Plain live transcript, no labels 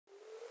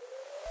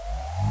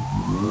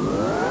Welcome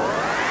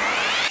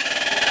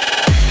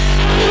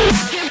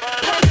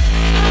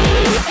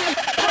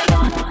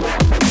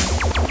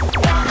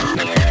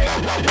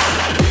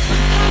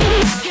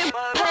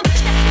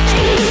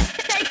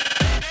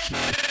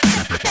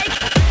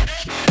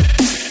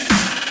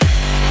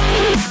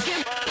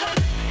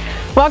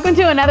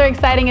to another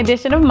exciting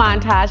edition of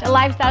Montage, a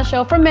lifestyle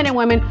show for men and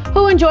women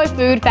who enjoy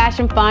food,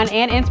 fashion, fun,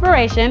 and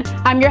inspiration.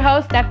 I'm your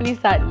host, Stephanie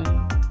Sutton.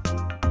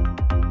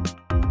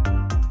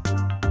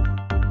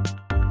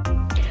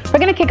 We're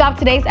going to kick off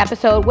today's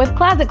episode with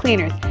closet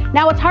cleaners.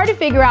 Now, it's hard to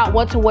figure out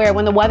what to wear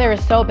when the weather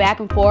is so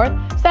back and forth,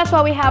 so that's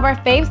why we have our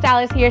fave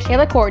stylist here,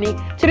 Shayla Courtney,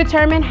 to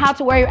determine how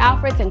to wear your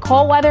outfits in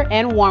cold weather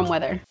and warm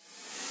weather.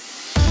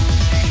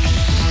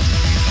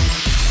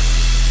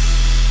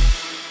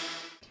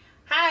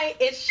 Hi,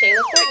 it's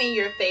Shayla Courtney,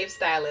 your fave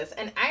stylist,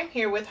 and I'm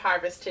here with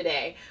Harvest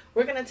today.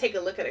 We're going to take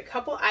a look at a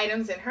couple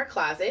items in her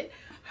closet.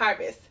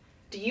 Harvest,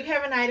 do you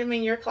have an item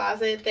in your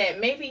closet that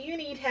maybe you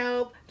need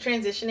help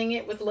transitioning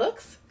it with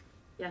looks?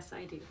 Yes,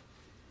 I do.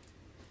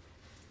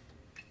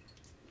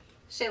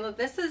 Shayla,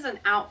 this is an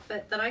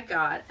outfit that I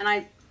got, and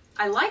I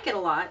like it a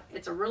lot.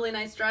 It's a really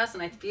nice dress,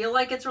 and I feel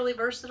like it's really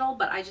versatile,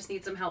 but I just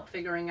need some help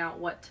figuring out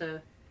what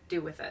to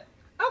do with it.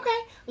 Okay,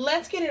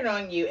 let's get it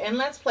on you and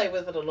let's play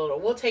with it a little.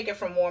 We'll take it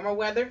from warmer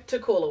weather to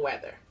cooler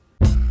weather.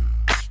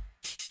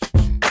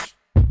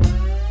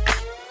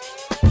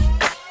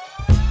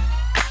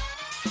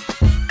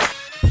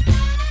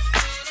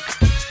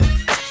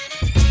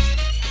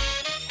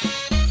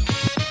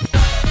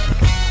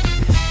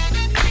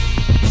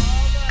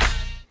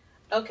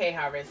 Okay,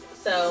 Harvest,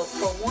 so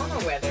for warmer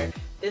weather,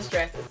 this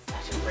dress is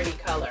such a pretty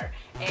color,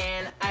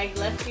 and I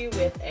left you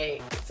with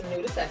some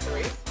nude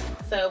accessories.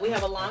 So we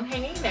have a long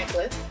hanging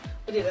necklace,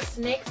 we did a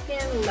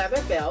snakeskin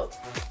leather belt,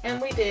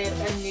 and we did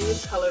a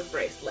nude colored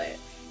bracelet.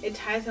 It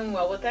ties in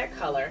well with that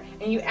color,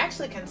 and you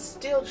actually can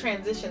still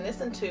transition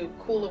this into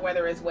cooler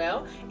weather as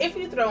well if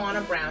you throw on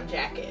a brown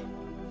jacket.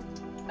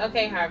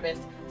 Okay,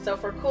 Harvest, so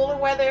for cooler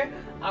weather,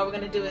 all we're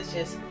gonna do is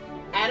just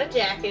add a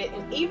jacket,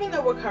 and even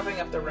though we're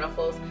covering up the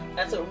ruffles,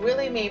 that's what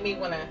really made me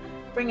wanna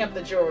bring up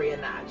the jewelry a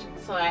notch.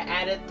 So I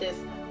added this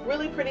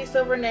really pretty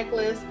silver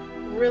necklace,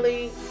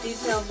 really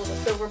detailed little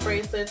silver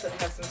bracelets that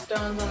have some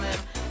stones on them,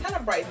 kind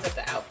of brightens up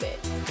the outfit.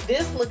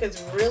 This look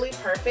is really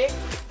perfect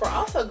for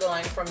also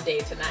going from day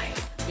to night,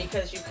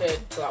 because you could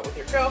go out with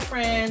your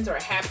girlfriends or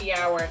a happy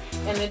hour,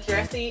 and the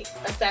dressy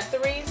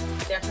accessories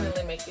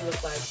definitely make you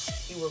look like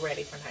you were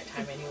ready for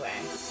nighttime anyway.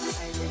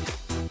 I agree.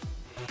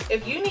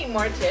 If you need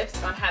more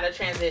tips on how to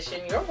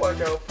transition your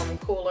wardrobe from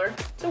cooler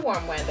to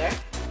warm weather,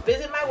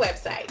 visit my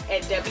website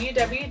at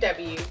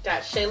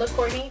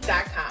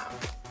www.shaylacourtney.com.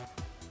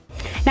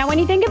 Now, when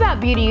you think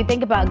about beauty, you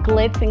think about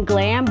glitz and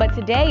glam, but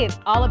today it's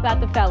all about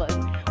the fellas.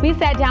 We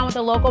sat down with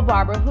a local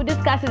barber who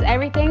discusses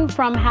everything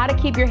from how to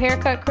keep your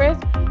haircut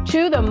crisp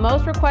to the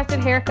most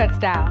requested haircut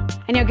style.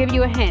 And he'll give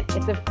you a hint.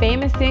 It's a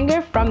famous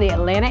singer from the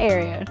Atlanta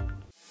area.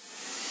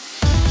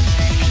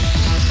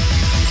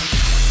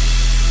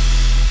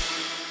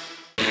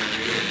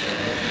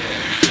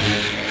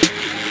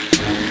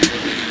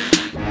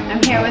 I'm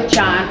here with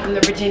John from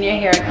the Virginia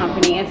Hair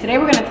Company, and today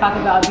we're going to talk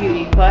about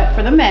beauty, but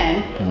for the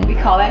men, we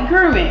call that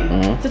grooming.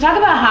 So talk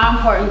about how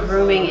important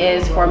grooming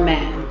is for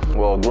men.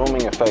 Well,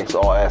 grooming affects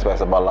all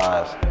aspects of our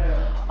lives.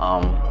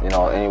 You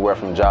know, anywhere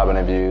from job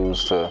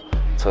interviews to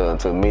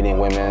meeting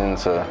women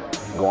to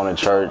going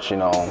to church. You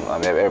know, I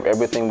mean,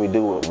 everything we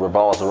do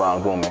revolves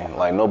around grooming.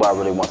 Like, nobody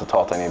really wants to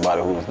talk to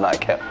anybody who's not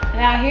kept.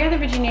 Now, here at the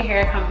Virginia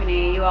Hair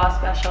Company, you all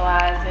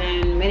specialize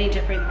in many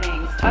different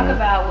things. Talk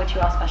about what you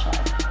all specialize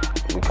in.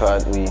 We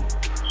cut, we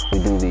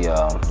do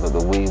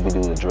the weave, we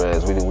do the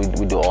dreads, we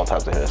do all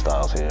types of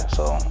hairstyles here.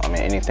 So I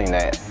mean, anything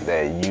that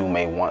you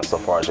may want so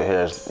far as your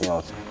hair is, you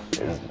know,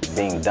 is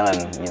being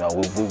done, you know,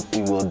 we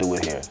will do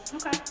it here.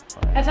 Okay.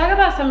 Now talk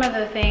about some of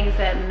the things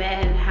that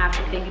men have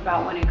to think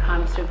about when it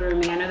comes to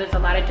grooming. I know there's a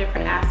lot of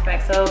different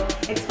aspects, so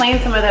explain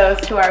some of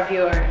those to our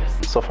viewers.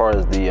 So far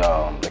as the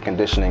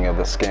conditioning of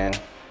the skin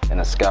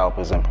and the scalp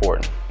is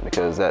important,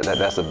 because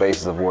that's the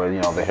basis of where, you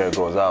know, the hair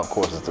grows out. Of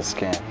course, it's the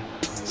skin.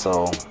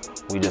 So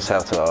we just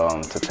have to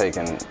take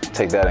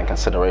that in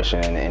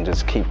consideration and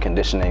just keep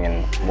conditioning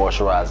and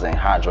moisturizing,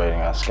 hydrating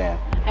our skin.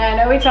 And I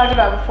know we talked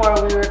about before,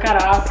 we were kind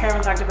of off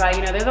camera, talked about,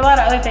 you know, there's a lot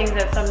of other things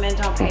that some men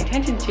don't pay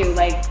attention to,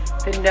 like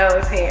the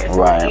nose hairs,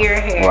 the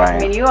ear hairs. Right. I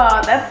mean, you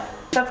all,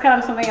 that's kind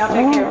of something y'all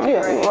take care of.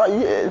 Yeah, right?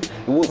 Yeah.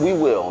 We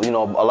will. You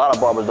know, a lot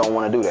of barbers don't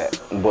want to do that,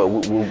 but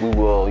we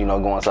will, you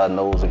know, go inside the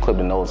nose and clip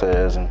the nose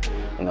hairs and,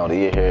 you know, the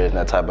ear hairs and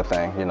that type of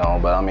thing, you know.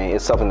 But I mean,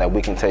 it's something that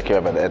we can take care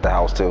of at the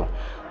house too.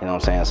 You know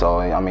what I'm saying? So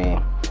I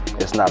mean,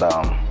 it's not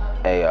a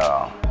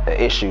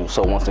issue.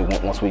 So once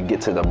we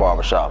get to the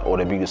barber shop or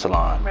the beauty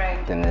salon,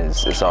 right, then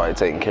it's already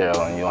taken care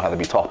of and you don't have to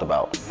be talked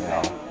about. You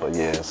know. But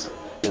yeah, it's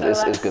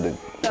good to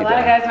keep a lot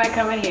of guys might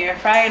come in here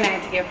Friday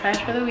night to get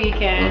fresh for the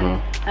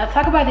weekend. Now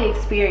talk about the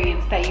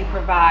experience that you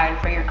provide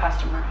for your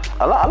customers.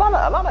 A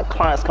lot of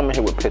clients come in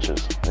here with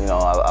pictures. You know,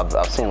 I've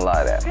seen a lot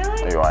of that.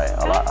 Really? You're right.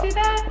 Guys do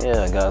that?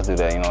 Yeah, guys do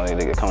that. You know,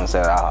 they come and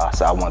say,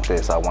 I want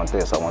this, I want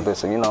this, I want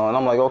this, and you know, and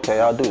I'm like, okay,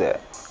 I'll do that,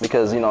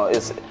 because you know,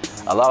 it's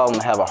a lot of them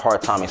have a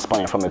hard time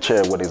explaining from the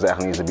chair what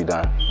exactly needs to be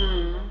done.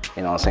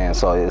 You know what I'm saying?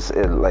 So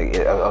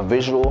a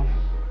visual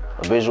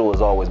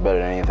is always better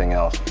than anything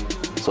else.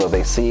 So if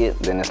they see it,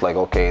 then it's like,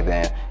 okay,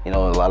 then you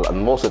know,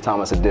 most of the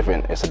time it's a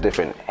different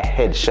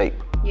head shape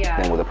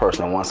than what the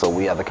person wants. So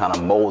we have to kind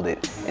of mold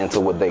it into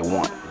what they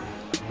want,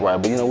 right?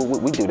 But you know,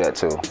 we do that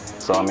too.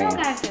 So I mean,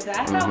 guys did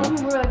that. I thought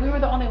women we were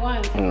the only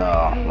ones.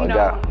 No, you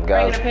know, guys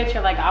bringing a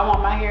picture like, I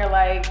want my hair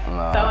like so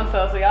and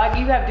so. So y'all,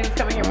 you have dudes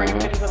coming here bringing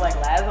pictures with like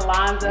Laz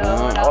Alonso,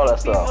 all that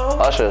stuff.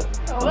 Usher,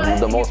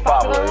 the most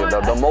popular,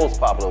 the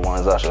most popular one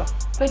is Usher.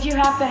 But you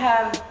have to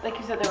have, like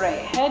you said, the right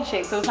head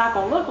shape, so it's not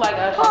gonna look like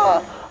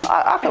Usher.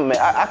 I can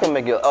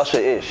make it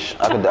Usher-ish.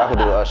 I could do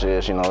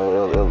Usher-ish. You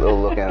know,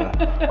 it'll look in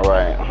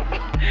right.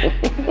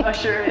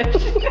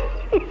 Usher-ish.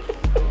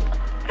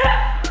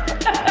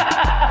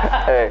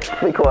 Hey,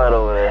 be quiet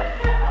over there.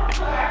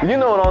 You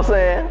know what I'm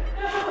saying?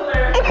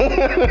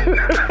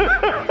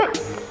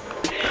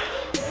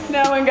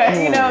 No, when guys,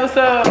 you know,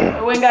 so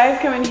when guys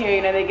come in here,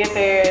 you know, they get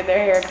their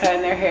hair cut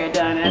and their hair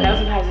done. And I know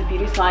sometimes the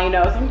beauty salon, you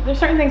know, there's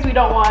certain things we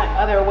don't want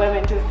other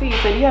women to see.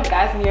 So you have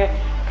guys in here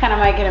kind of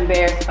might get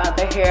embarrassed about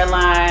their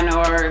hairline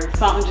or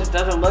something just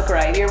doesn't look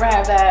right. You ever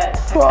have that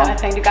kind of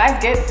thing? Do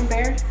guys get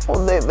embarrassed?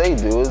 Well, they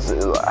do. It's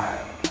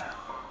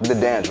the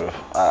dandruff,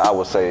 I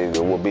would say,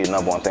 would be the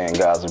 #1 thing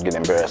guys would get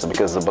embarrassed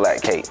because it's a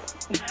black cape.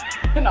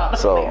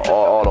 So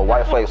all the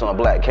white flakes on a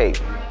black cape.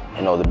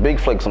 You know, the big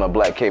flakes on a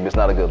black cape, it's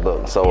not a good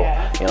look. So,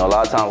 you know, a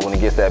lot of times when it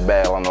gets that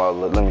bad, I'm like,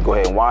 let me go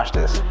ahead and wash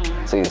this.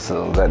 See,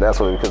 so that's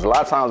what, because a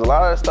lot of times, a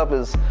lot of that stuff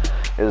is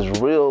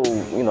real,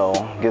 you know,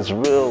 gets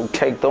real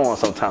caked on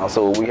sometimes.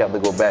 So we have to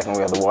go back and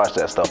we have to wash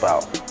that stuff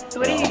out.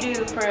 So what do you do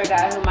for a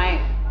guy who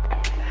might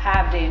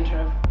have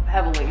dandruff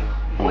heavily?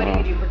 What do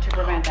you do to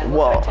prevent that?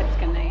 What tips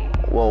can they?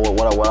 Well,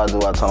 what I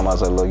do, I tell them, I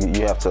say, look,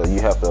 you have to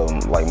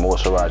like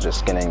moisturize your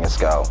skin and your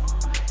scalp.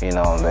 You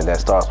know, and that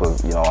starts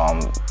with, you know,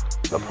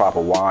 the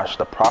proper wash.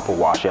 The proper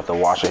wash, you have to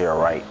wash your hair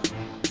right.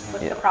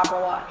 What's the proper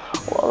wash?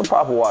 Well, the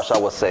proper wash, I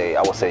would say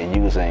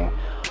using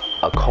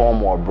a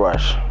comb or a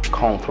brush,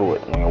 comb through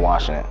it when you're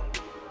washing it.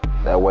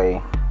 That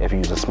way, if you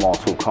use a small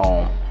tooth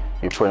comb,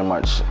 you're pretty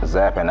much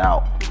zapping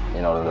out,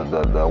 you know,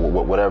 the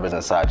whatever's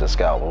inside your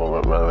scalp,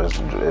 whether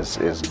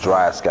it's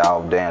dry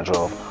scalp,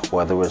 dandruff,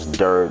 whether it's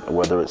dirt,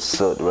 whether it's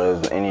soot, whether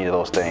it's any of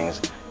those things.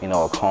 You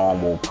know, a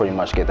comb will pretty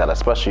much get that,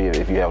 especially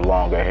if you have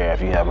longer hair,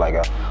 if you have like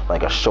a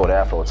short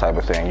afro type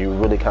of thing. You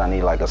really kind of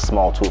need like a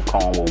small tooth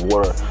comb with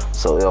water,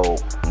 so it'll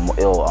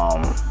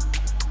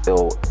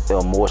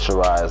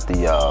moisturize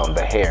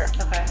the hair.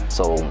 Okay.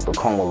 So the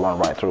comb will run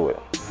right through it,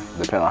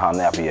 depending on how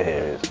nappy your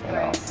hair is, you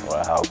know,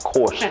 or how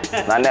coarse,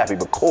 not nappy,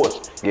 but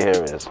coarse your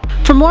hair is.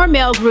 For more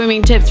male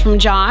grooming tips from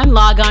John,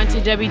 log on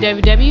to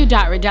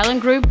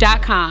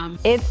www.redellengroup.com.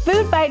 It's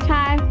food fight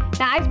time.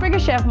 Now, Icebreaker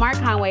Chef Mark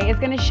Conway is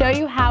going to show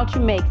you how to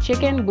make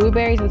chicken,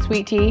 blueberries, and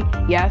sweet tea,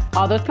 yes,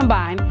 all those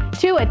combined,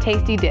 to a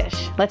tasty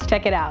dish. Let's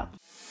check it out.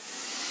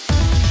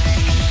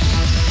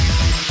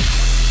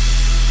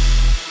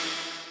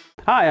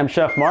 Hi, I'm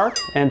Chef Mark,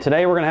 and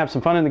today we're going to have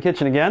some fun in the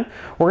kitchen again.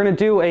 We're going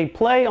to do a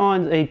play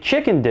on a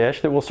chicken dish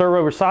that we'll serve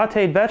over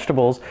sauteed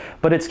vegetables,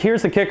 but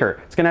here's the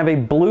kicker. It's going to have a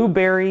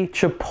blueberry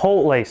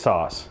chipotle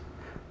sauce.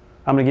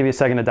 I'm going to give you a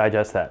second to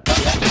digest that.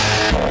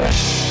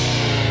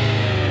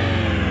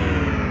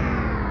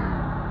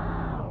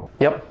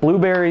 Yep,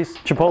 blueberries,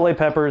 chipotle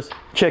peppers,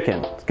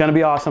 chicken. It's going to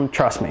be awesome,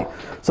 trust me.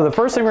 So the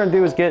first thing we're going to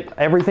do is get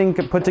everything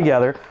put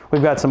together.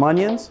 We've got some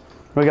onions.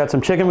 We got some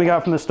chicken we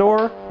got from the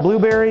store,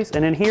 blueberries,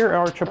 and then here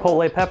are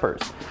chipotle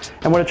peppers.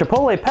 And what a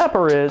chipotle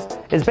pepper is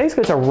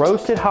basically it's a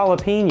roasted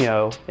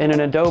jalapeno in an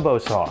adobo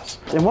sauce.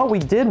 And what we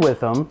did with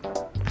them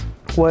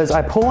was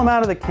I pull them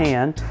out of the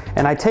can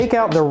and I take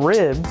out the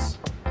ribs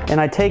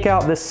and I take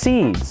out the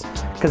seeds,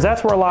 because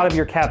that's where a lot of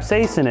your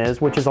capsaicin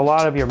is, which is a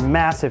lot of your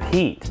massive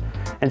heat.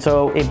 And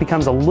so it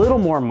becomes a little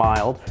more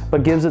mild,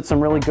 but gives it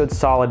some really good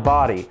solid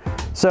body.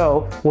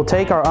 So we'll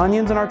take our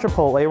onions and our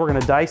chipotle, we're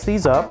gonna dice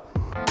these up.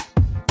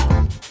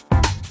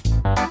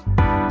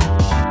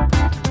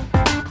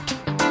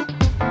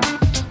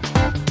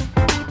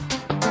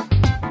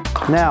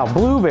 Now,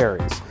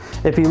 blueberries.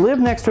 If you live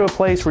next to a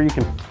place where you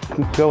can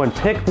go and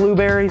pick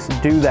blueberries,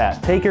 do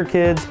that. Take your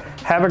kids,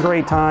 have a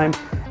great time.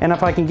 And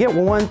if I can get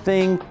one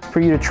thing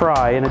for you to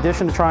try, in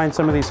addition to trying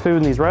some of these food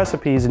and these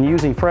recipes and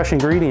using fresh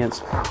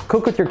ingredients,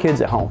 cook with your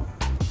kids at home.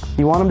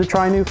 You want them to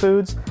try new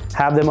foods?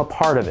 Have them a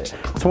part of it.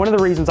 It's one of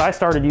the reasons I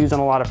started using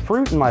a lot of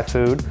fruit in my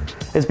food,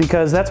 is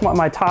because that's what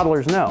my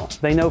toddlers know.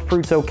 They know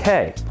fruit's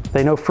okay.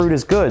 They know fruit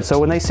is good. So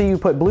when they see you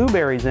put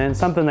blueberries in,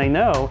 something they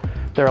know,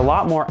 they're a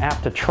lot more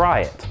apt to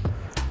try it.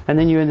 And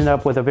then you ended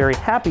up with a very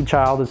happy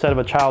child instead of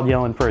a child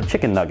yelling for a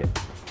chicken nugget.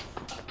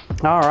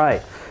 All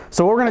right,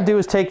 so what we're gonna do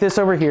is take this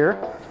over here,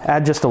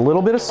 add just a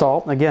little bit of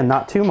salt, again,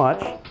 not too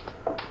much,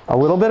 a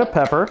little bit of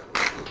pepper,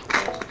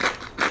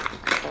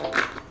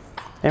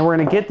 And we're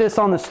gonna get this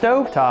on the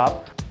stove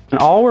top. And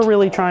all we're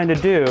really trying to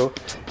do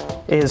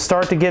is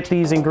start to get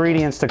these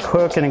ingredients to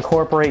cook and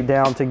incorporate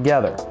down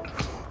together.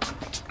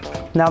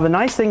 Now the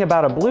nice thing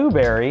about a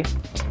blueberry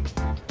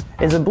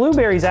is a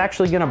blueberry is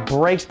actually gonna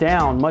break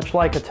down much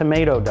like a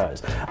tomato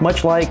does,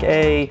 much like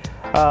any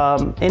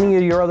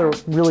of your other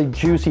really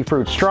juicy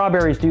fruits.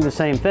 Strawberries do the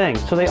same thing.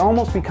 So they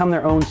almost become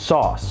their own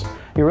sauce.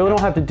 You really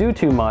don't have to do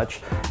too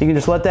much. You can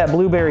just let that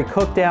blueberry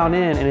cook down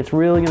in, and it's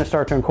really gonna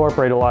start to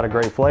incorporate a lot of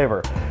great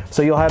flavor.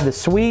 So you'll have the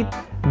sweet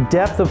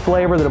depth of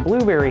flavor that a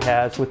blueberry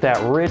has with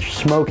that rich,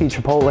 smoky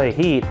chipotle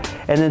heat,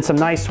 and then some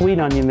nice sweet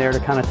onion there to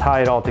kind of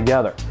tie it all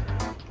together.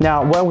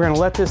 Now, well, we're gonna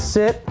let this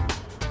sit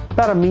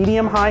about a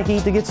medium-high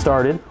heat to get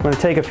started. I'm gonna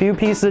take a few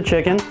pieces of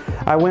chicken.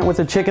 I went with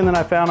the chicken that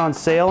I found on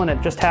sale, and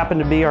it just happened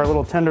to be our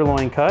little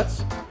tenderloin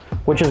cuts,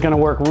 which is gonna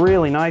work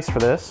really nice for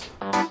this.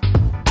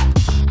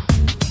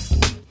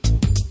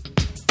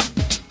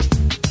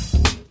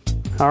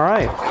 All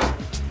right,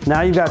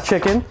 now you've got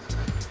chicken.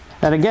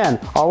 And again,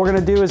 all we're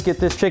gonna do is get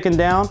this chicken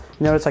down.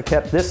 Notice I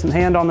kept this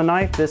hand on the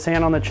knife, this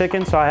hand on the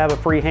chicken, so I have a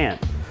free hand.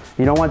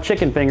 You don't want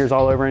chicken fingers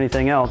all over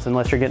anything else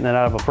unless you're getting it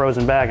out of a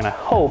frozen bag, and I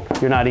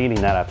hope you're not eating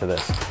that after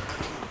this.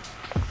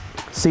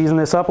 Season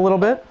this up a little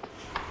bit.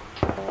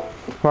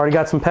 We've already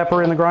got some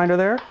pepper in the grinder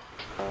there.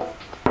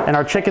 And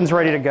our chicken's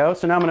ready to go.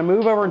 So now I'm gonna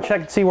move over and check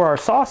and see where our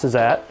sauce is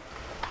at.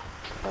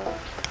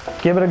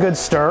 Give it a good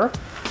stir.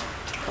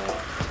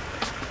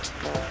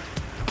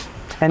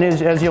 And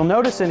as you'll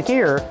notice in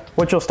here,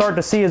 what you'll start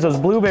to see is those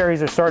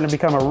blueberries are starting to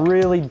become a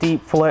really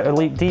deep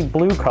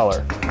blue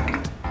color.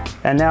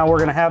 And now we're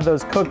gonna have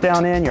those cooked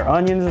down in. Your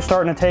onions are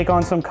starting to take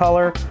on some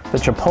color. The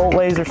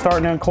chipotles are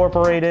starting to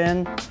incorporate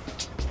in.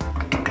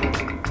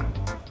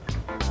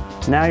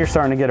 Now you're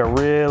starting to get a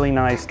really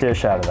nice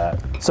dish out of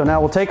that. So now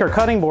we'll take our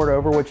cutting board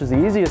over, which is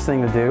the easiest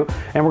thing to do,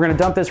 and we're gonna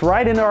dump this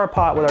right into our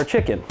pot with our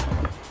chicken.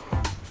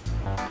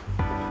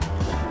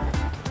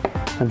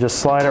 And just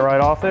slide it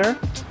right off there.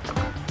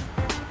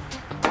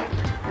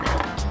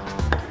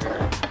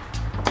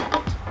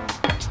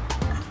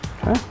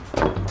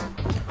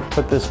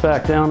 Put this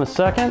back down a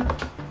second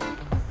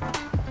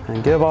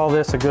and give all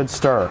this a good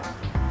stir.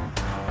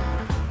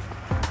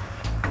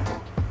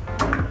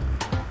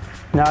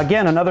 Now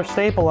again, another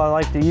staple I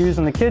like to use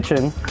in the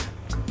kitchen,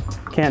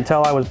 can't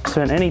tell I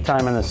spent any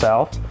time in the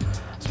South,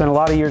 spent a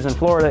lot of years in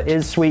Florida,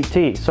 is sweet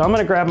tea. So I'm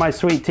gonna grab my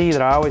sweet tea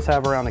that I always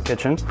have around the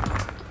kitchen,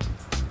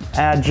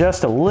 add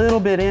just a little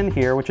bit in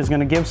here, which is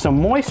gonna give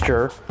some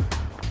moisture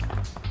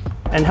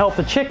and help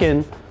the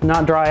chicken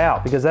not dry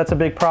out, because that's a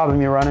big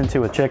problem you run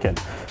into with chicken.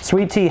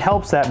 Sweet tea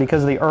helps that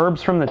because of the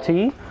herbs from the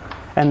tea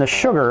and the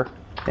sugar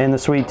in the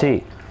sweet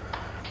tea.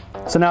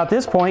 So now at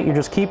this point, you're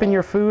just keeping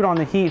your food on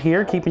the heat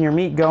here, keeping your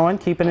meat going,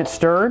 keeping it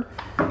stirred,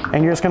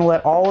 and you're just gonna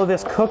let all of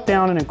this cook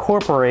down and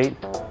incorporate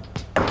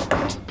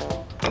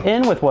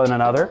in with one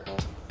another.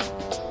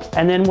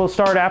 And then we'll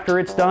start after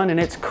it's done and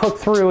it's cooked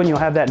through, and you'll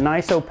have that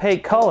nice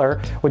opaque color,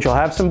 which will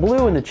have some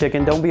blue in the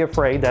chicken. Don't be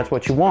afraid, that's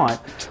what you want.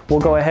 We'll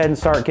go ahead and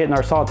start getting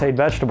our sauteed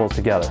vegetables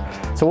together.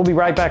 So we'll be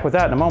right back with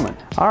that in a moment.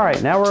 All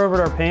right, now we're over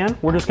at our pan.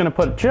 We're just gonna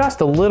put just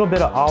a little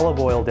bit of olive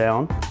oil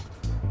down.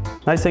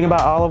 Nice thing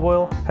about olive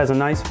oil, has a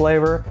nice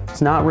flavor.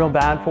 It's not real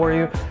bad for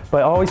you,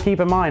 but always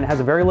keep in mind, it has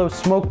a very low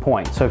smoke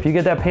point. So if you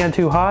get that pan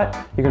too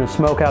hot, you're gonna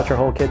smoke out your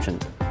whole kitchen.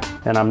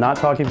 And I'm not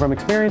talking from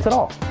experience at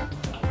all.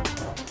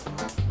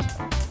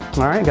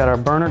 All right, got our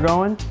burner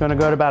going. Gonna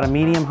go at about a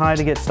medium high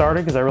to get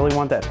started because I really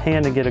want that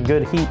pan to get a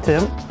good heat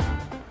temp.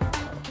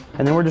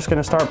 And then we're just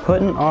gonna start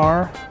putting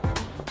our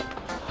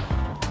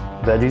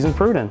veggies and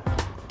fruit in.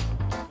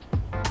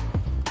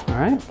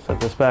 All right, set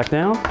this back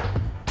down.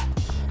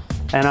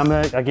 And I'm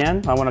gonna,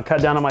 again, I wanna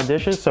cut down on my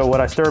dishes, so what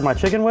I stirred my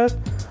chicken with,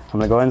 I'm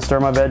gonna go ahead and stir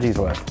my veggies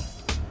with.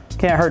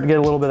 Can't hurt to get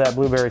a little bit of that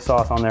blueberry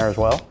sauce on there as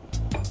well.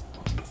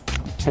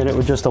 Hit it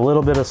with just a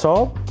little bit of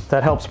salt.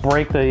 That helps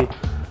break the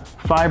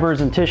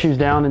fibers and tissues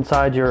down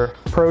inside your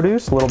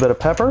produce, a little bit of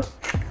pepper.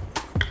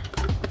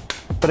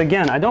 But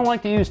again, I don't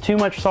like to use too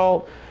much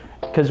salt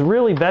because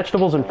really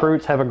vegetables and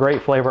fruits have a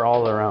great flavor all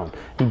of their own.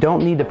 You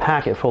don't need to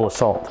pack it full of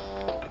salt.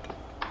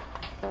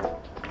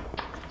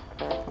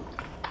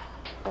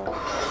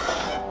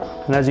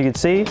 And as you can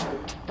see,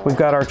 we've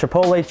got our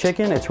chipotle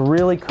chicken. It's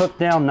really cooked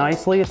down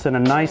nicely. It's in a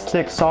nice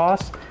thick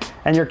sauce.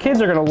 And your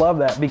kids are gonna love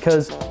that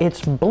because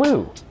it's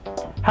blue.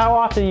 How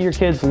often do your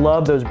kids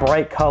love those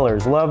bright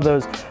colors, love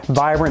those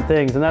vibrant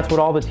things? And that's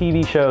what all the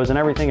TV shows and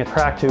everything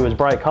attract to is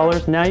bright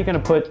colors. Now you're gonna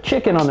put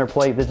chicken on their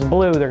plate that's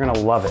blue, they're gonna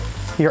love it.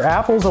 Your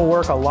apples will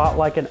work a lot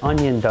like an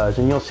onion does.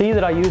 And you'll see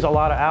that I use a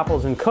lot of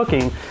apples in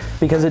cooking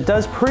because it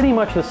does pretty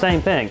much the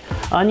same thing.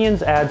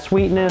 Onions add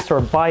sweetness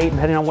or bite,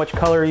 depending on which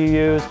color you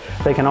use.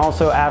 They can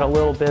also add a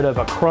little bit of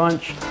a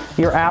crunch.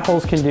 Your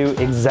apples can do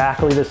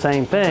exactly the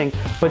same thing,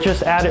 but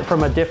just add it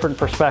from a different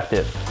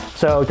perspective.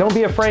 So don't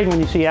be afraid when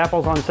you see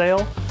apples on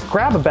sale.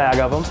 Grab a bag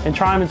of them and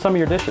try them in some of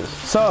your dishes.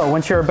 So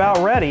once you're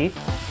about ready,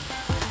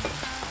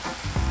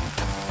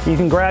 you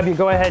can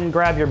go ahead and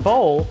grab your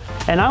bowl.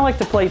 And I like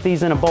to plate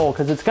these in a bowl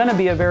because it's gonna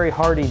be a very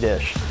hearty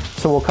dish.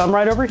 So we'll come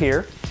right over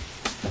here.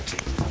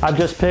 I've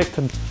just picked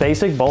a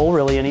basic bowl,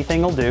 really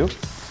anything will do.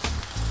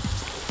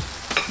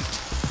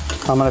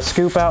 I'm gonna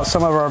scoop out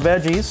some of our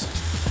veggies.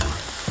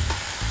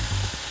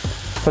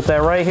 Put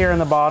that right here in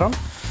the bottom.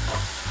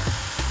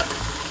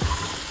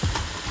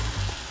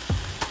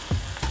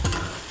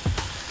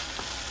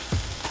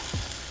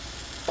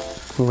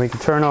 And we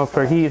can turn off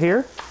our heat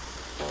here.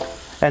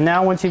 And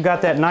now once you've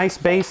got that nice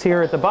base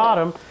here at the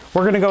bottom,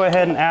 we're gonna go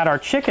ahead and add our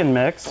chicken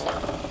mix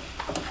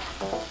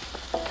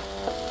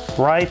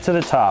right to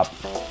the top.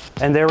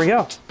 And there we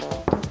go.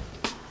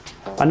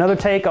 Another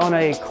take on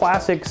a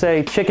classic,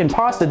 say, chicken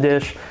pasta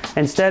dish.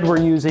 Instead, we're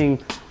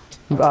using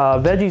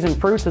veggies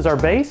and fruits as our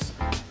base,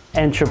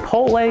 and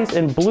chipotles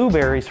and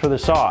blueberries for the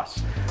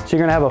sauce. So you're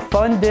gonna have a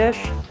fun dish.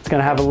 It's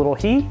gonna have a little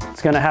heat,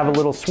 it's gonna have a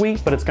little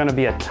sweet, but it's gonna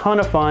be a ton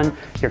of fun.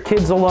 Your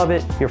kids will love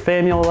it, your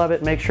family will love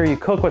it. Make sure you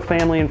cook with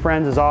family and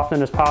friends as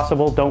often as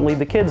possible. Don't leave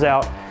the kids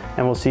out,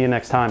 and we'll see you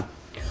next time.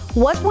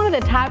 What's one of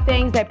the top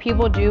things that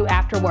people do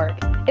after work?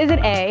 Is it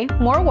A,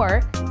 more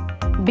work,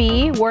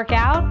 B,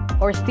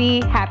 workout, or C,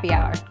 happy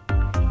hour?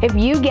 If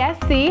you guess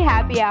C,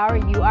 happy hour,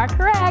 you are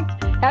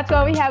correct. That's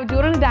why we have Do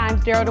It on a Dime.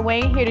 Daryl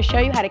Dwayne here to show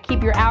you how to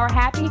keep your hour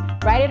happy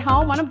right at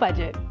home on a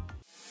budget.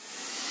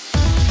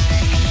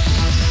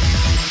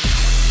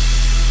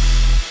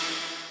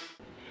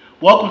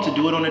 Welcome to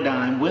Do It on a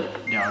Dime with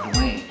Daryl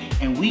Dwayne,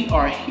 and we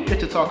are here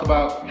to talk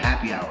about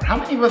happy hour. How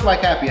many of us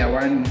like happy hour?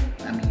 I mean,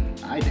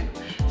 I do.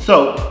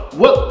 So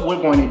what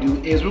we're going to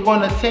do is we're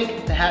going to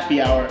take the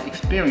happy hour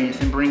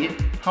experience and bring it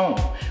home.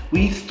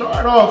 We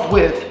start off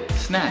with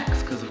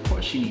snacks, because of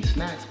course you need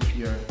snacks with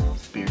your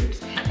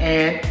spirits.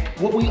 And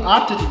what we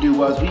opted to do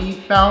was we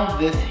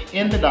found this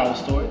in the dollar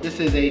store. This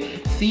is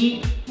a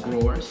seed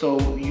grower,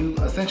 so you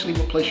essentially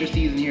will place your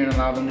seeds in here and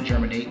allow them to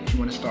germinate if you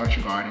want to start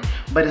your garden.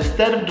 But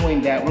instead of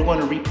doing that, we're going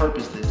to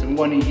repurpose this, and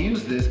we're going to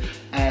use this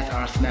as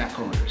our snack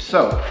holders.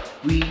 So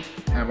we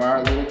have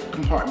our little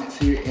compartments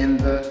here in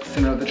the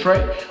center of the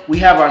tray. We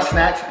have our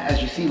snacks,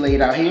 as you see, laid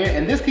out here,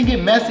 and this can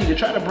get messy to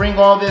try to bring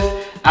all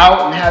this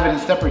out and have it in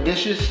separate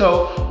dishes.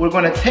 So we're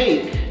going to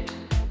take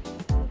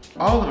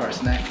all of our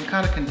snacks and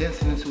kind of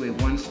condense it into a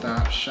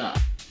one-stop shop.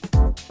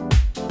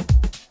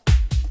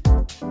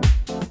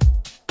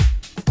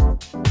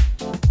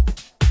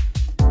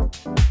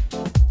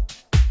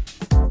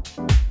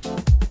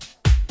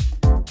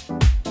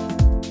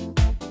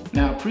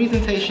 Now,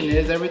 presentation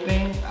is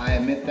everything, I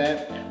admit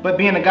that. But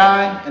being a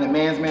guy and a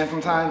man's man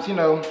sometimes, you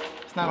know,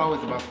 it's not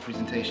always about the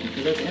presentation,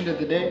 because at the end of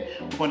the day,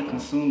 we're going to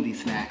consume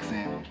these snacks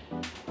and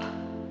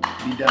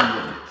be done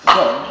with it.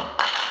 So,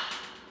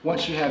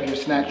 once you have your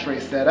snack tray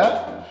set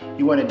up,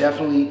 you want to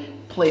definitely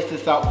place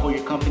this out for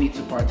your company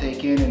to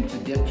partake in and to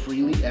dip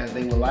freely as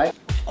they would like.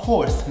 Of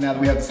course, now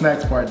that we have the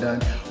snacks part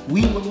done,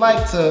 we would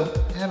like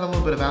to add a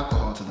little bit of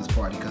alcohol to this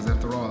party, because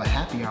after all, a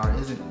happy hour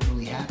isn't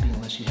really happy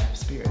unless you have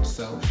spirits.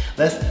 So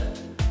let's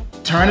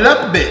turn it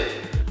up a bit.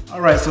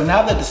 All right, so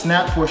now that the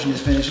snack portion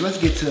is finished, let's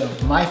get to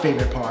my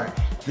favorite part,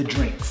 the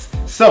drinks.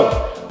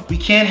 So we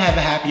can't have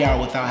a happy hour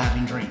without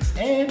having drinks.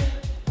 And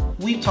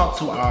we talked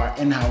to our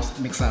in-house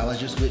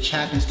mixologist, which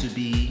happens to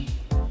be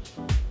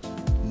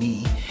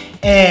me.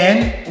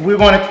 And we're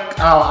gonna,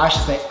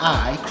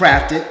 I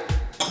crafted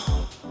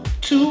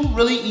two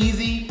really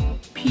easy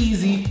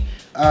peasy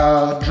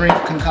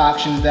drink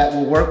concoctions that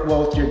will work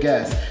well with your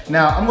guests.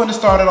 Now, I'm gonna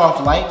start it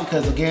off light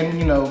because, again,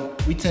 you know,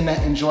 we tend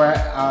to enjoy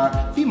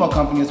our female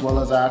company as well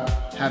as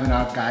having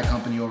our guy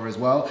company over as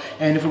well.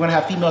 And if we're gonna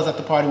have females at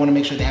the party, we wanna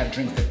make sure they have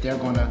drinks that they're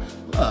gonna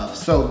love.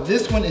 So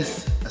this one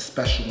is a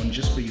special one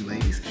just for you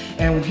ladies.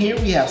 And here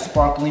we have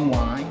sparkling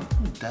wine.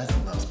 Who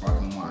doesn't love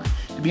sparkling wine?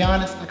 To be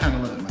honest, I kind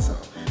of love it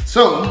myself.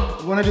 So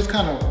we're gonna just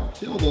kind of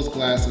fill those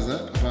glasses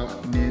up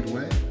about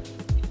midway.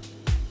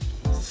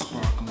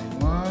 Sparkling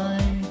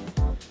wine.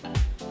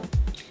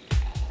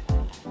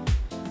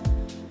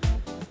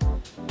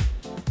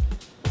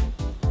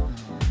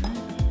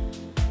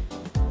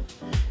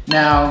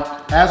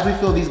 Now, as we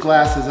fill these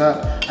glasses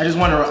up, I just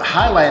want to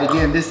highlight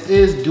again, this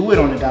is Do It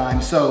on a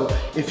Dime. So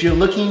if you're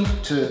looking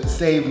to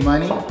save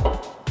money,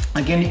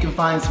 again, you can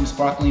find some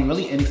sparkling,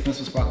 really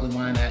inexpensive sparkling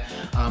wine at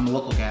a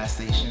local gas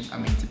station. I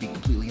mean, to be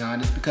completely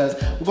honest, because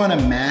we're going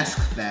to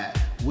mask that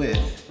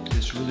with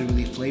this really,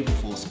 really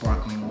flavorful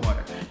sparkling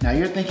water. Now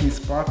you're thinking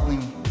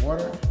sparkling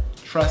water?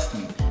 Trust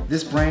me,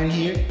 this brand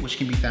here, which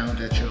can be found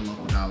at your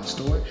local dollar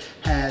store,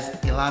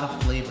 has a lot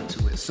of flavor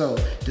to it. So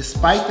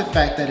despite the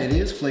fact that it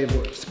is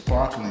flavored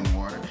sparkling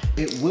water,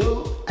 it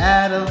will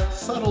add a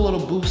subtle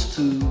little boost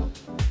to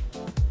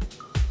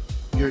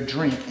your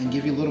drink and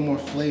give you a little more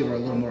flavor, a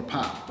little more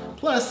pop.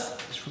 Plus,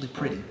 it's really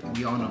pretty, and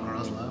we all know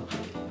girls love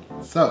pretty.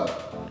 So,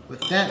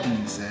 with that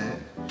being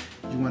said,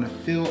 you want to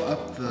fill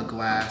up the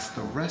glass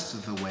the rest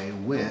of the way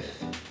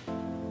with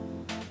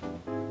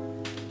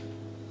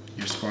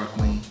your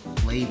sparkling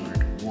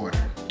flavored water.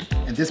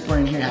 And this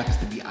brand here happens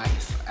to be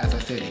ice. As I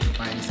said, you can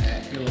find this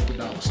at your local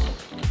dollar store.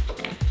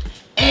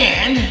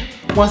 And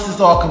once it's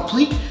all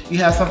complete, you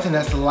have something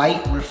that's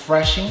light,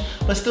 refreshing,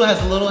 but still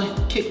has a little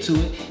kick to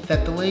it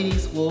that the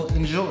ladies will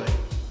enjoy.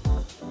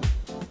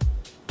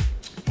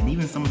 And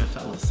even some of the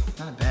fellas,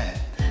 not bad.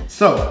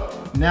 So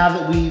now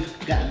that we've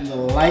gotten the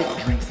light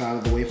drinks out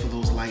of the way for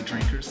those light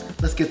drinkers,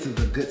 let's get to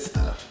the good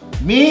stuff.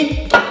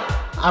 Me,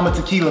 I'm a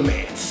tequila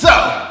man. So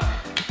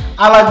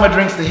I like my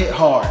drinks to hit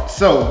hard.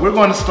 So we're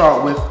going to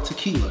start with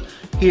tequila.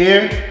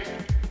 Here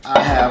I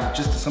have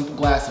just a simple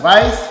glass of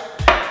ice,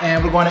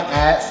 and we're going to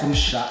add some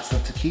shots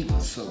of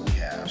tequila. So we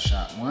have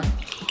shot 1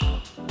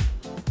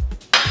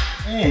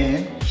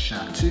 and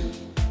shot 2.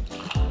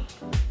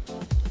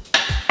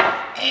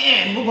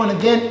 And we're going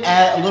to then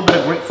add a little bit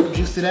of grapefruit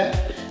juice to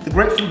that. The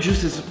grapefruit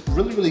juice is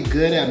really, really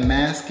good at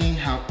masking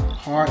how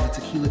hard the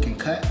tequila can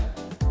cut.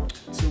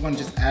 So we're going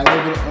to just add a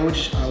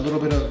little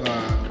bit of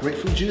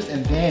grapefruit juice,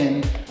 and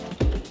then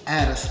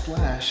add a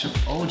splash of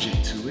OJ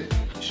to it.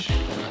 Shake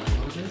that up a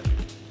little bit.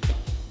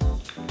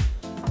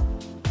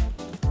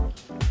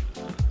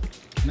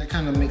 And that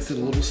kind of makes it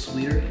a little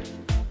sweeter.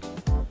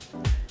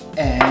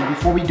 And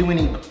before we do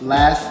any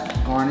last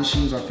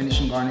garnishings or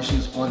finishing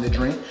garnishings on the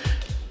drink,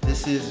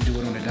 this is do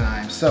it on a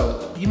dime.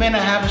 So you may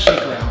not have a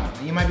shaker at home.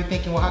 You might be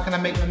thinking, well, how can I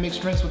make my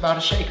mixed drinks without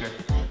a shaker?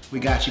 We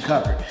got you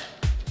covered.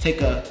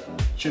 Take a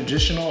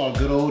traditional or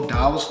good old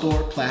dollar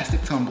store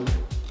plastic tumbler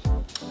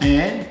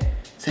and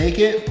take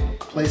it,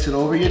 place it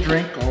over your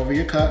drink, over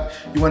your cup.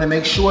 You want to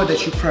make sure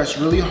that you press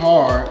really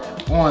hard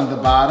on the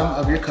bottom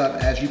of your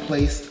cup as you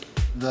place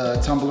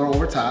the tumbler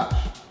over top,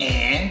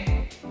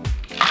 and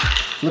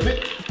flip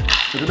it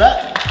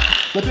back,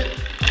 flip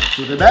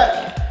it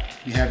back.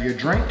 You have your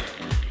drink,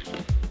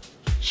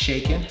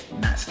 shaken,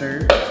 not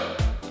stirred.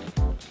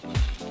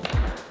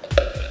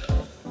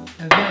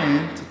 And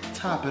then to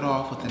top it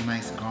off with a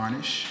nice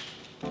garnish,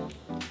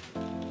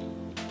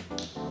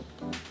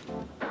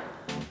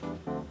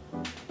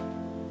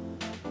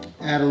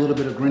 add a little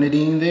bit of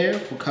grenadine there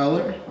for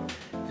color.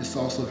 It's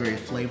also very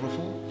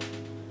flavorful.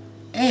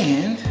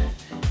 And,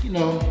 you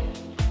know,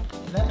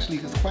 it actually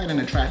is quite an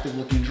attractive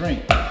looking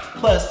drink.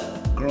 Plus,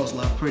 girls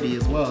love pretty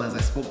as well, as I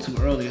spoke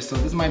to earlier. So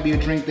this might be a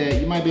drink that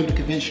you might be able to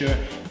convince your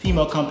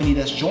female company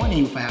that's joining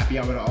you for happy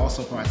hour to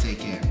also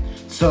partake in.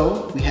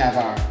 So we have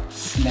our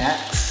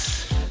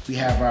snacks, we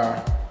have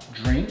our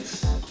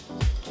drinks.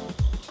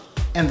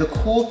 And the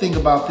cool thing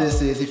about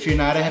this is if you're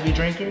not a heavy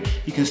drinker,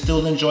 you can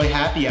still enjoy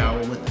happy hour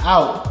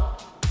without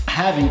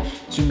having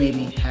to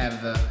maybe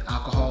have the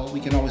alcohol. We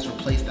can always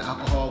replace the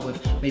alcohol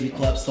with maybe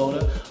club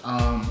soda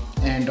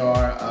and or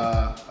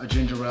a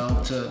ginger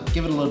ale to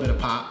give it a little bit of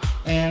pop.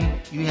 And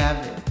you have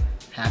it,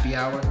 happy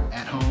hour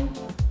at home,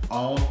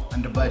 all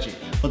under budget.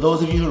 For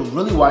those of you who are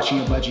really watching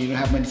your budget, you don't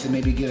have money to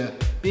maybe get a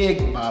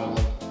big bottle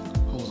of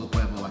Jose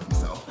Pueblo like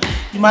myself,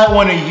 you might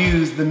want to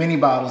use the mini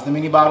bottles. The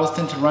mini bottles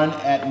tend to run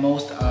at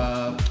most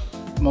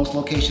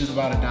locations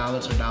about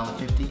 $1 to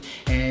 $1.50,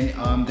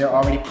 and they're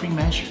already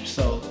pre-measured.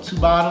 So 2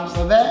 bottles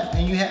of that,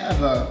 and you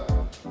have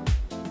a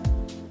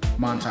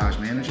Montage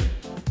Manager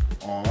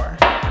or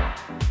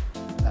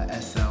a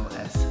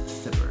SLS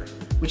Sipper,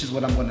 which is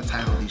what I'm going to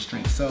title these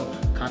drinks. So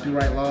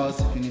copyright laws,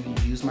 if any of you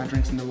use my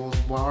drinks in those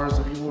bars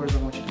of yours, I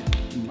want you to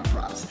give me my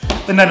props.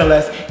 But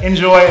nonetheless,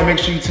 enjoy, and make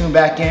sure you tune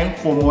back in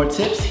for more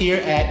tips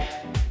here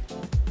at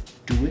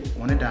Do It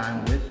on a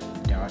Dime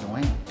with Dara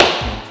Dwayne.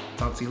 Okay,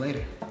 talk to you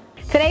later.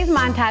 Today's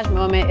Montage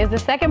moment is the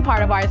second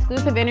part of our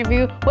exclusive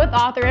interview with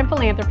author and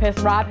philanthropist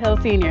Rob Hill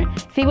Sr.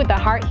 See what the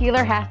heart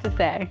healer has to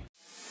say.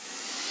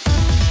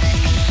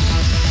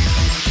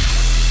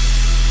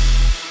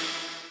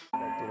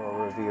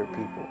 Revered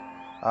people.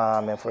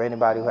 And for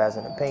anybody who has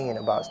an opinion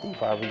about Steve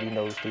Harvey, you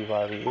know who Steve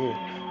Harvey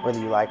is. Whether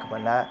you like him or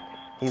not,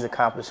 he's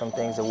accomplished some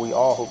things that we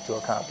all hope to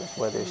accomplish,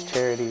 whether it's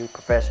charity,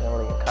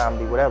 professionally, in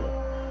comedy, whatever.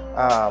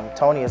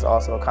 Tony has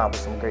also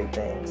accomplished some great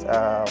things.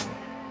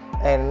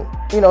 And,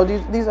 you know,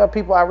 these are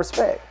people I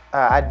respect.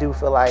 I do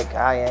feel like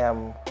I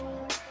am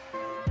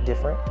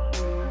different,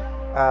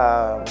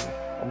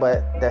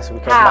 but that's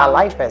because my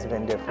life has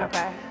been different.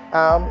 Okay.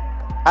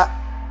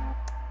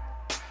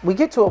 We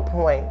get to a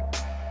point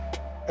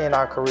in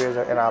our careers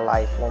or in our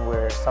life when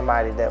we're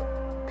somebody that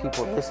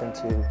people listen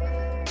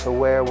to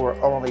where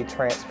we're only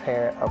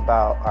transparent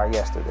about our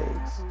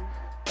yesterdays.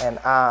 And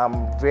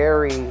I'm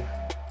very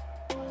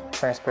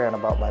transparent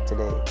about my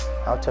todays.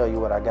 I'll tell you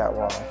what I got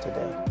wrong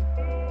today.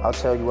 I'll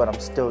tell you what I'm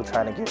still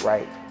trying to get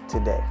right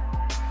today.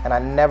 And I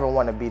never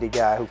want to be the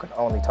guy who can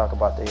only talk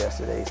about the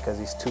yesterdays because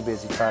he's too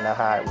busy trying to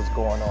hide what's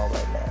going on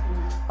right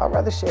now. I'd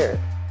rather share it.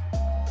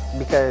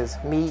 Because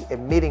me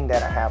admitting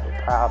that I have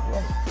a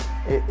problem,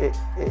 it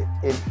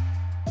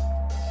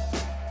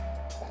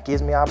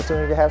gives me an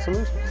opportunity to have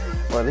solutions.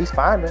 Or at least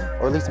find them.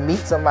 Or at least meet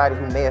somebody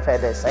who may have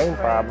had that same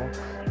problem.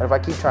 But if I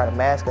keep trying to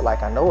mask it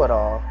like I know it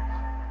all,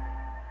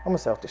 I'm a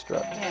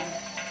self-destruct. Yeah.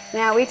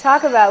 Now we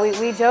talk about,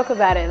 we joke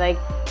about it, like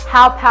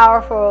how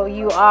powerful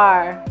you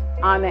are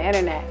on the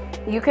internet.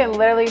 You can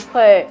literally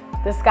put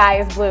 "the sky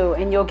is blue"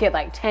 and you'll get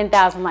like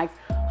 10,000 likes.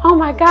 Oh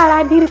my God,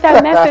 I needed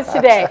that message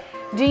today.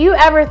 Do you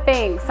ever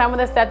think some of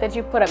the stuff that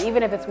you put up,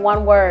 even if it's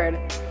one word,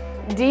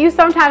 do you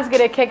sometimes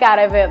get a kick out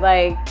of it,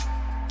 like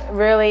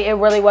really, it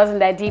really wasn't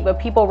that deep, but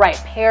people write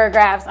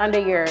paragraphs under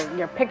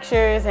your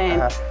pictures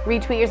and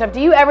retweet your stuff.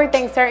 Do you ever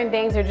think certain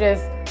things are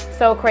just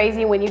so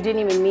crazy when you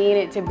didn't even mean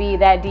it to be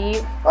that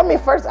deep? I mean,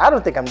 first, I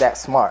don't think I'm that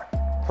smart,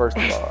 first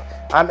of all.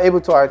 I'm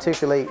able to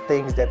articulate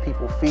things that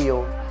people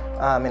feel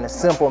in a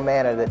simple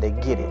manner that they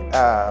get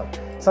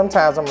it.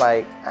 Sometimes I'm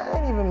like, I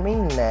didn't even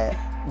mean that,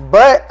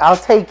 but I'll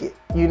take it,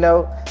 you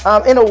know?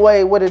 In a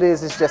way, what it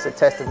is just a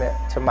testament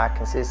to my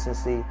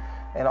consistency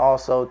and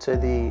also to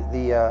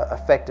the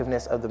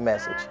effectiveness of the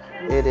message.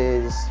 It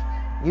is,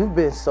 you've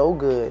been so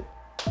good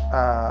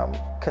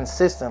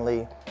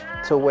consistently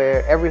to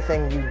where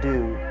everything you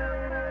do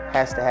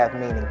has to have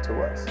meaning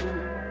to us.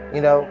 You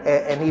know,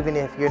 and even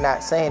if you're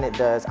not saying it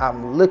does,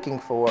 I'm looking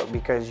for it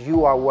because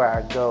you are where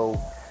I go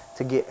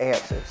to get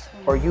answers,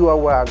 or you are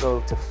where I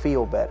go to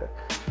feel better.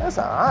 That's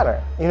an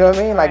honor, you know what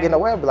I mean? Like in a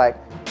way, I'd be like,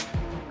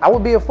 I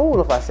would be a fool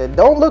if I said,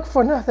 don't look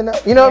for nothing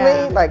else. You know what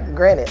I mean? Like,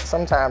 granted,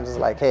 sometimes it's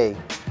like, hey,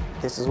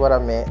 this is what I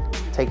meant,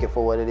 take it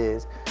for what it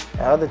is.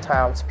 And other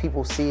times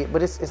people see it,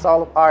 but it's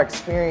all of our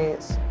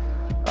experience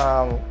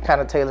kind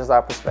of tailors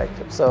our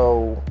perspective.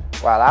 So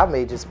while I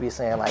may just be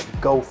saying like,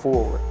 go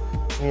forward,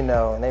 you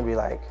know, and they be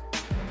like,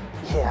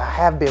 yeah, I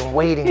have been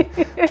waiting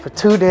for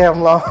too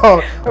damn long.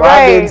 Or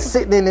I've been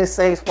sitting in this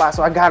same spot,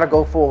 so I gotta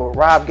go forward.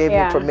 Rob gave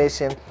me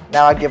permission,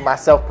 now I give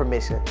myself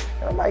permission.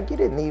 And I'm like, you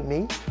didn't need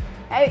me.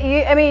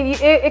 I mean,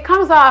 it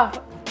comes off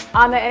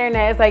on the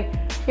internet, it's like,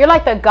 you're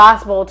like the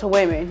gospel to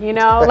women, you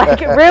know?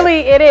 Like, really,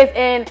 it is.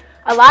 And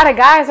a lot of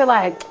guys are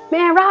like,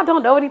 man, Rob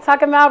don't know what he's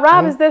talking about.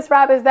 Rob is this,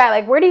 Rob is that.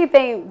 Like, where do you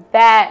think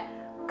that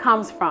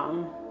comes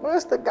from? Well,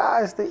 it's the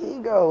guys, the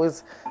ego.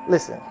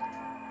 Listen,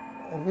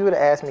 if you would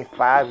have asked me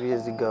 5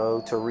 years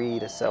ago to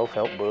read a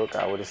self-help book,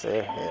 I would have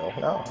said, hell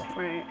no.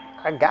 Right.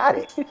 I got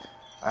it.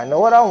 I know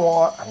what I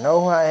want. I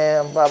know who I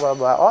am, blah, blah,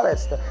 blah, all that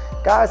stuff.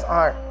 Guys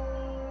aren't,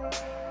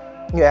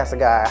 you ask a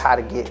guy how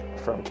to get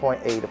from point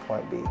A to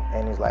point B,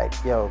 and he's like,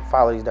 yo,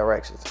 follow these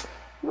directions.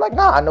 You're like,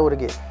 nah, I know where to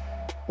get.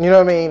 You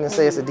know what I mean? And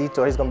say it's a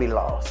detour, he's gonna be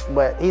lost.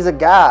 But he's a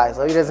guy,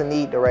 so he doesn't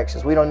need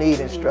directions. We don't need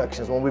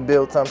instructions. When we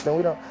build something,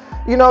 we don't,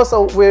 you know,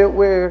 so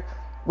we're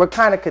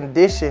kind of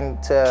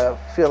conditioned to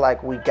feel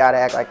like we gotta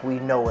act like we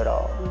know it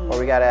all, or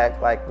we gotta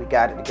act like we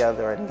got it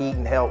together, and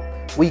needing help.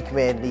 Weak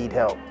men need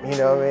help, you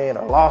know what I mean?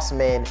 Or lost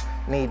men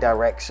need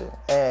direction.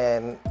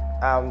 And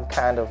I'm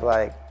kind of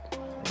like,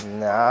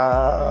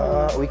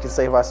 nah, we can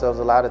save ourselves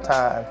a lot of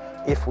time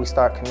if we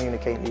start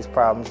communicating these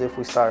problems, if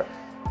we start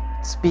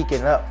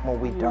speaking up when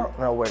we don't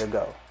know where to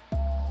go.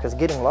 Because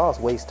getting lost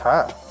wastes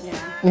time.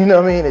 You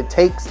know what I mean? It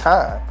takes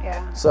time.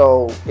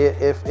 So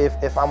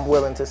if I'm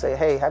willing to say,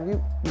 hey, have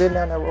you been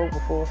down that road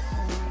before?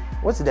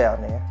 What's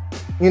down there?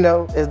 You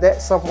know, is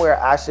that somewhere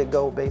I should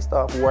go based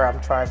off where I'm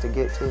trying to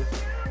get to?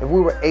 If we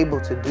were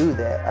able to do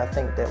that, I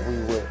think that we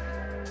would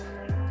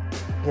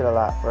get a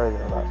lot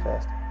further, a lot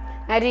faster.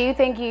 Now, do you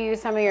think you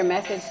use some of your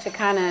message to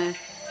kind of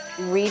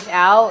reach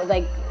out,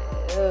 like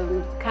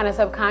kind of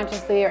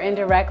subconsciously or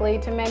indirectly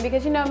to men?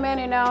 Because, you know, men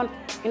are known,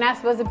 you're not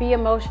supposed to be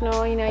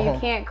emotional, you know, you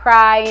can't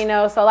cry, you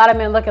know, so a lot of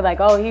men look at like,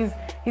 oh, he's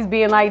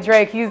being like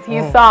Drake, he's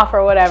soft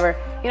or whatever.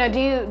 You know, do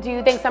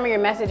you think some of your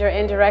message are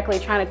indirectly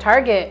trying to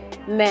target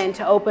men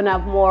to open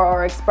up more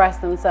or express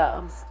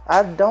themselves?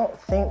 I don't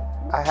think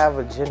I have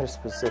a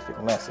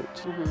gender-specific message.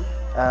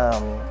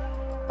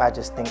 I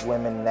just think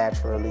women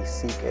naturally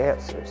seek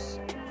answers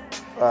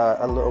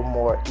a little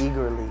more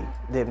eagerly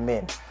than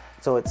men.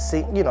 So it's,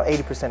 you know,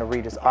 80% of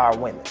readers are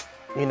women,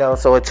 you know,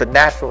 so it's a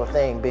natural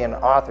thing. Being an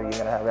author, you're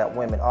gonna have that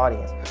women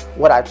audience.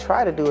 What I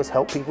try to do is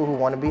help people who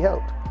want to be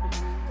helped,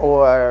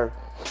 or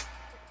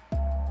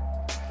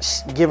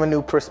give a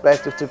new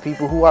perspective to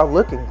people who are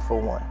looking for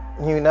one.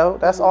 You know,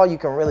 that's all you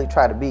can really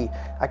try to be.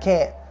 I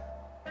can't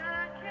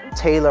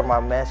tailor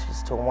my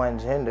message to one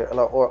gender,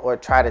 or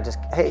try to just,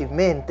 hey,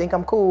 men, think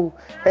I'm cool.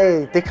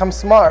 Hey, think I'm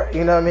smart.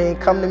 You know what I mean?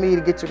 Come to me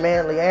to get your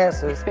manly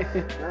answers.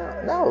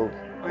 No,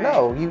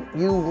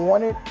 you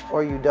want it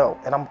or you don't.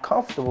 And I'm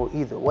comfortable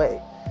either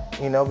way,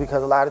 you know,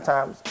 because a lot of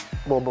times,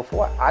 well,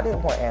 before, I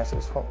didn't want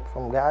answers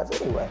from guys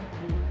anyway,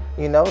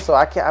 you know, so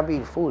I'd be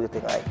a fool to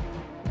think like,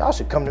 y'all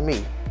should come to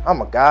me. I'm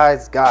a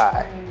guy's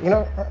guy, you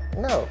know?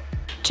 No.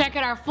 Check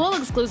out our full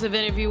exclusive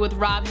interview with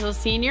Rob Hill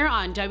Sr.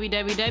 on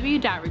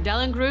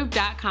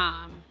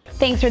www.rebellinggroove.com.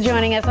 Thanks for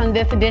joining us on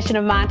this edition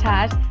of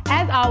Montage.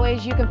 As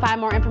always, you can find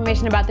more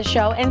information about the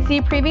show and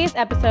see previous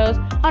episodes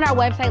on our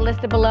website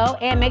listed below,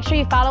 and make sure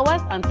you follow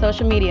us on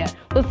social media.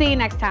 We'll see you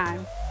next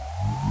time.